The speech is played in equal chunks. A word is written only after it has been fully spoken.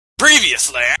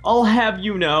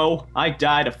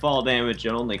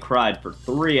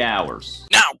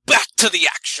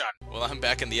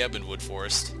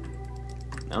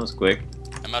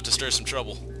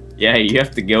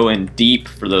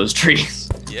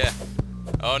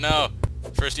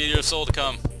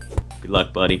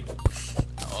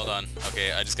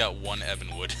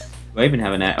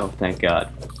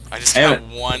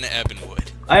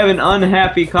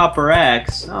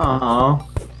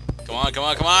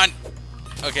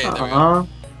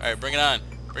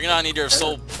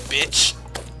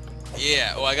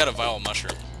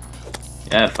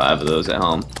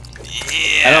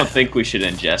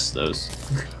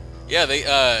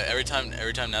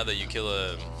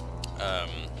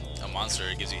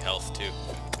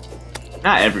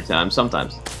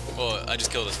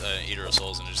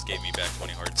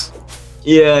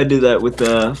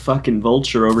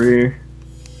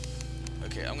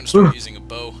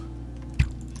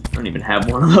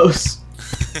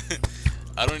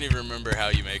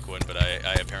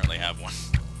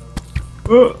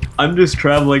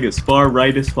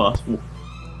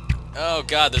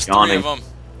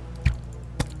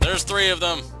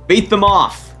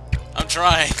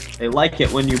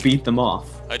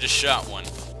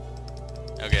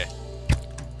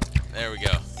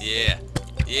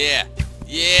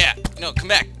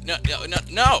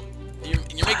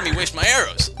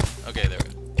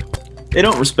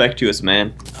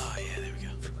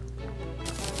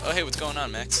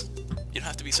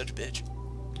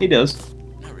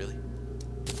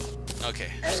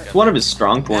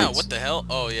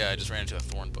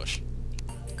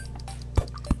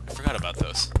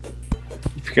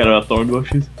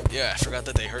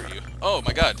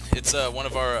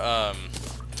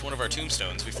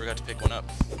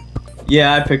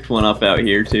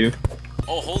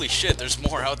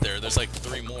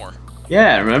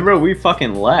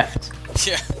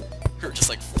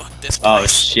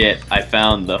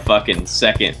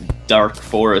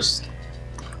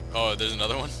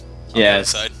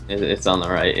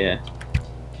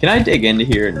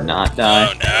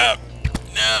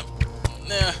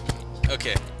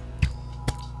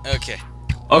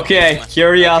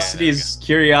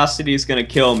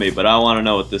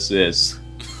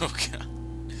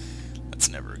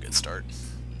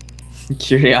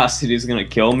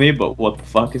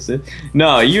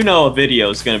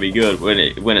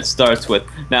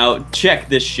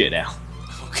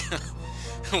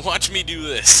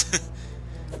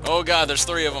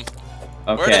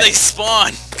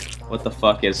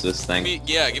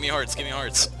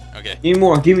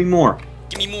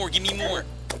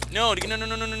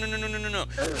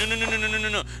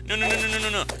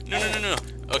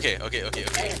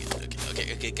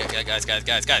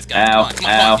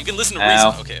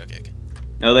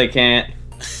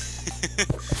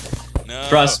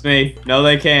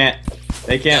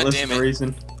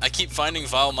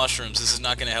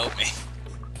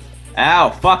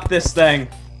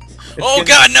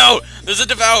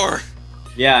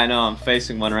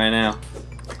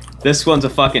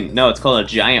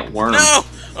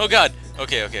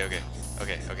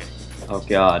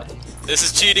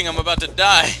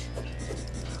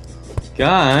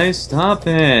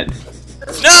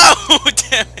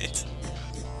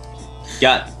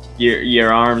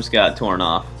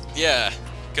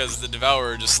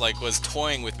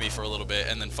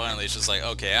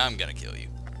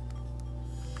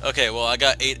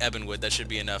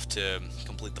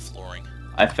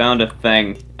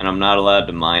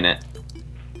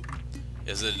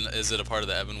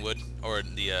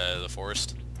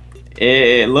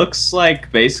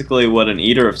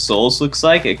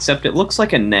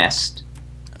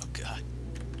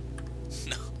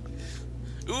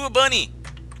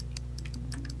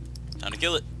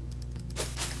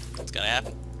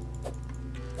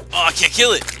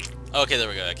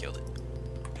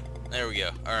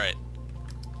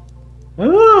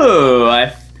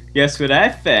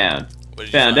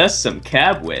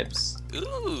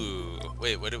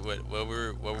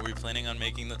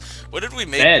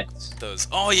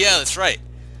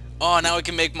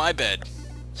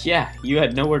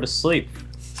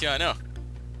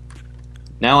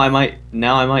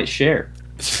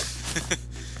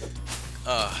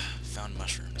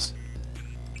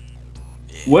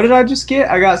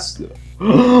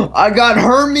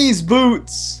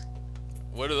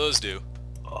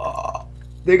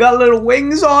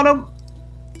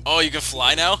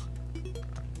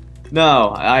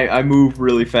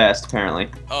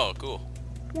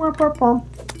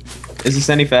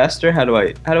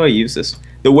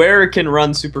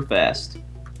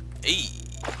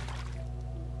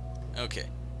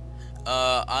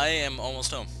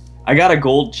I got a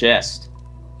gold chest.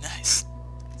 Nice.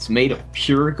 It's made of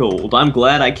pure gold. I'm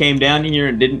glad I came down here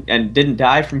and didn't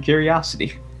die from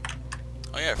curiosity.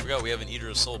 Oh yeah, I forgot we have an Eater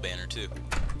of Soul banner too.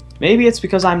 Maybe it's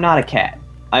because I'm not a cat.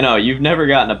 I know, you've never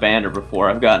gotten a banner before.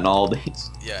 I've gotten all these.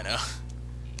 Yeah, I know.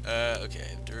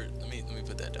 Okay, dirt. Let me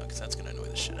put that down, because that's gonna annoy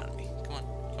the shit out of me. Come on,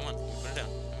 put it down.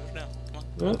 Put it down.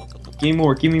 Come on. Give me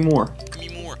more, give me more.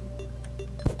 Give me more.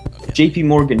 Okay. JP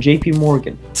Morgan, JP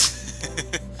Morgan.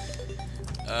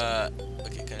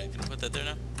 Okay, can I put that there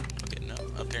now? Okay, no,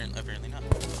 apparently not.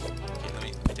 Okay, let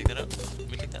me take that out. Let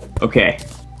me take that. Okay.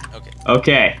 Okay.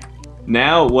 Okay.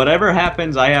 Now, whatever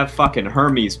happens, I have fucking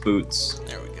Hermes boots.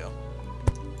 There we go.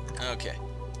 Okay.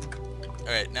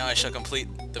 Alright, now I shall complete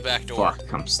the back door.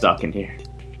 Fuck, I'm stuck in here.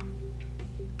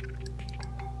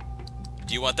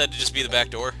 Do you want that to just be the back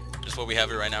door? Just what we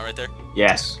have it right now, right there?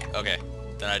 Yes. Okay.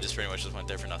 Then I just pretty much just went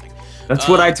there for nothing. That's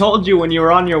what I told you when you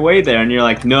were on your way there, and you're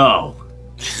like, no.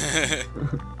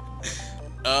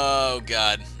 Oh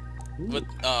god.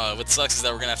 What sucks is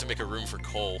that we're gonna have to make a room for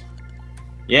coal.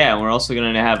 Yeah, and we're also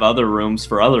gonna have other rooms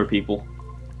for other people.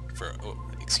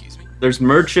 Oh, excuse me? There's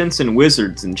merchants and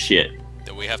wizards and shit.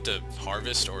 That we have to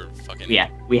harvest or fucking... Yeah,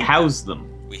 we house them.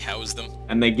 We house them?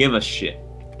 And they give us shit.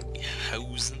 We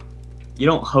house them? You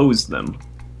don't hose them.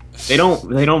 They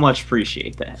don't much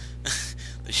appreciate that.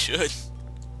 They should.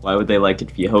 Why would they like it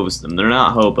if you hose them? They're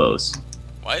not hobos.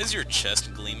 Why is your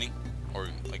chest gleaming? Or,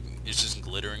 like, it's just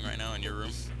glittering right now in your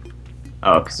room?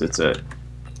 Oh, because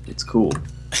it's cool.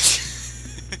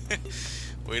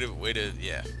 Way to,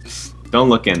 yeah. Don't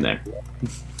look in there.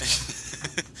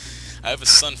 I have a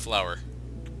sunflower.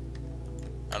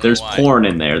 I don't There's know why. porn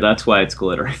in there, that's why it's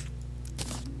glittering.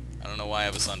 I don't know why I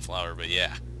have a sunflower, but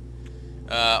yeah.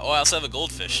 Oh, I also have a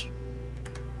goldfish.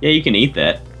 Yeah, you can eat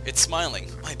that. It's smiling.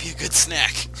 Might be a good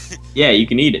snack. Yeah, you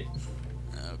can eat it.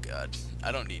 Oh god.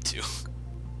 I don't need to.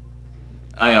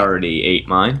 I already ate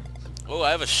mine. Oh,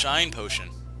 I have a shine potion.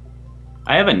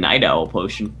 I have a night owl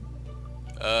potion.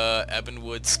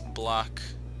 Ebonwood's block.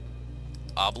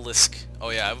 Obelisk. Oh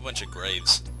yeah, I have a bunch of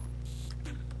graves.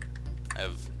 I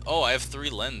have 3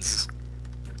 lenses.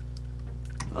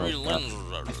 Three lenses.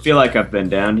 I feel like I've been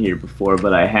down here before,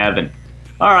 but I haven't.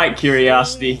 Alright,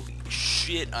 Curiosity. Holy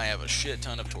shit, I have a shit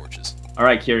ton of torches.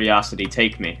 Alright, Curiosity,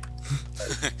 take me.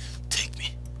 Take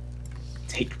me.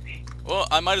 Take me. Well,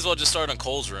 I might as well just start on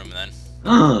Cole's room then.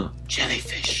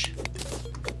 Jellyfish.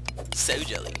 So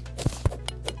jelly.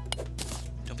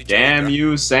 Don't be Damn jelly,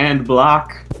 you, sand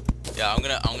block. Yeah, I'm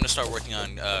gonna start working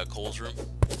on Cole's room.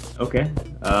 Okay.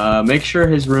 Make sure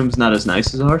his room's not as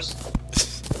nice as ours.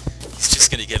 He's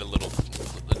just gonna get a little,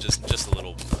 just a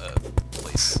little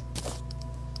place.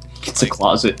 It's like, a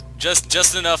closet.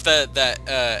 Just enough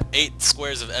that 8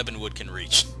 squares of Ebonwood can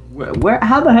reach. Where?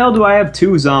 How the hell do I have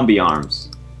 2 zombie arms?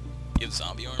 You have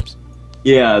zombie arms?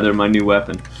 Yeah, they're my new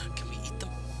weapon. Can we eat them?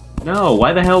 No,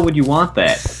 why the hell would you want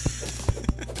that?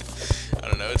 I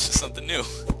don't know. It's just something new.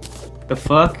 The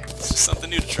fuck? It's just something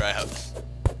new to try out.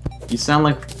 You sound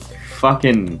like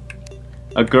fucking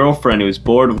a girlfriend who's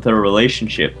bored with her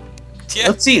relationship. Yeah.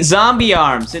 Let's eat zombie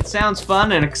arms. It sounds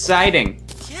fun and exciting.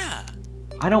 Yeah.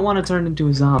 I don't want to turn into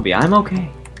a zombie. I'm okay.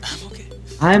 I'm okay.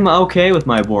 I'm okay with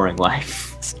my boring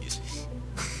life. Excuse me.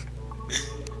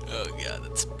 Oh god,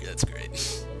 that's great.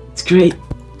 It's great.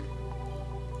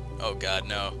 Oh god,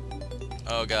 no.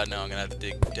 Oh god, no. I'm gonna have to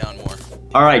dig down more.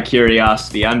 Alright,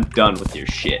 Curiosity. I'm done with your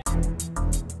shit.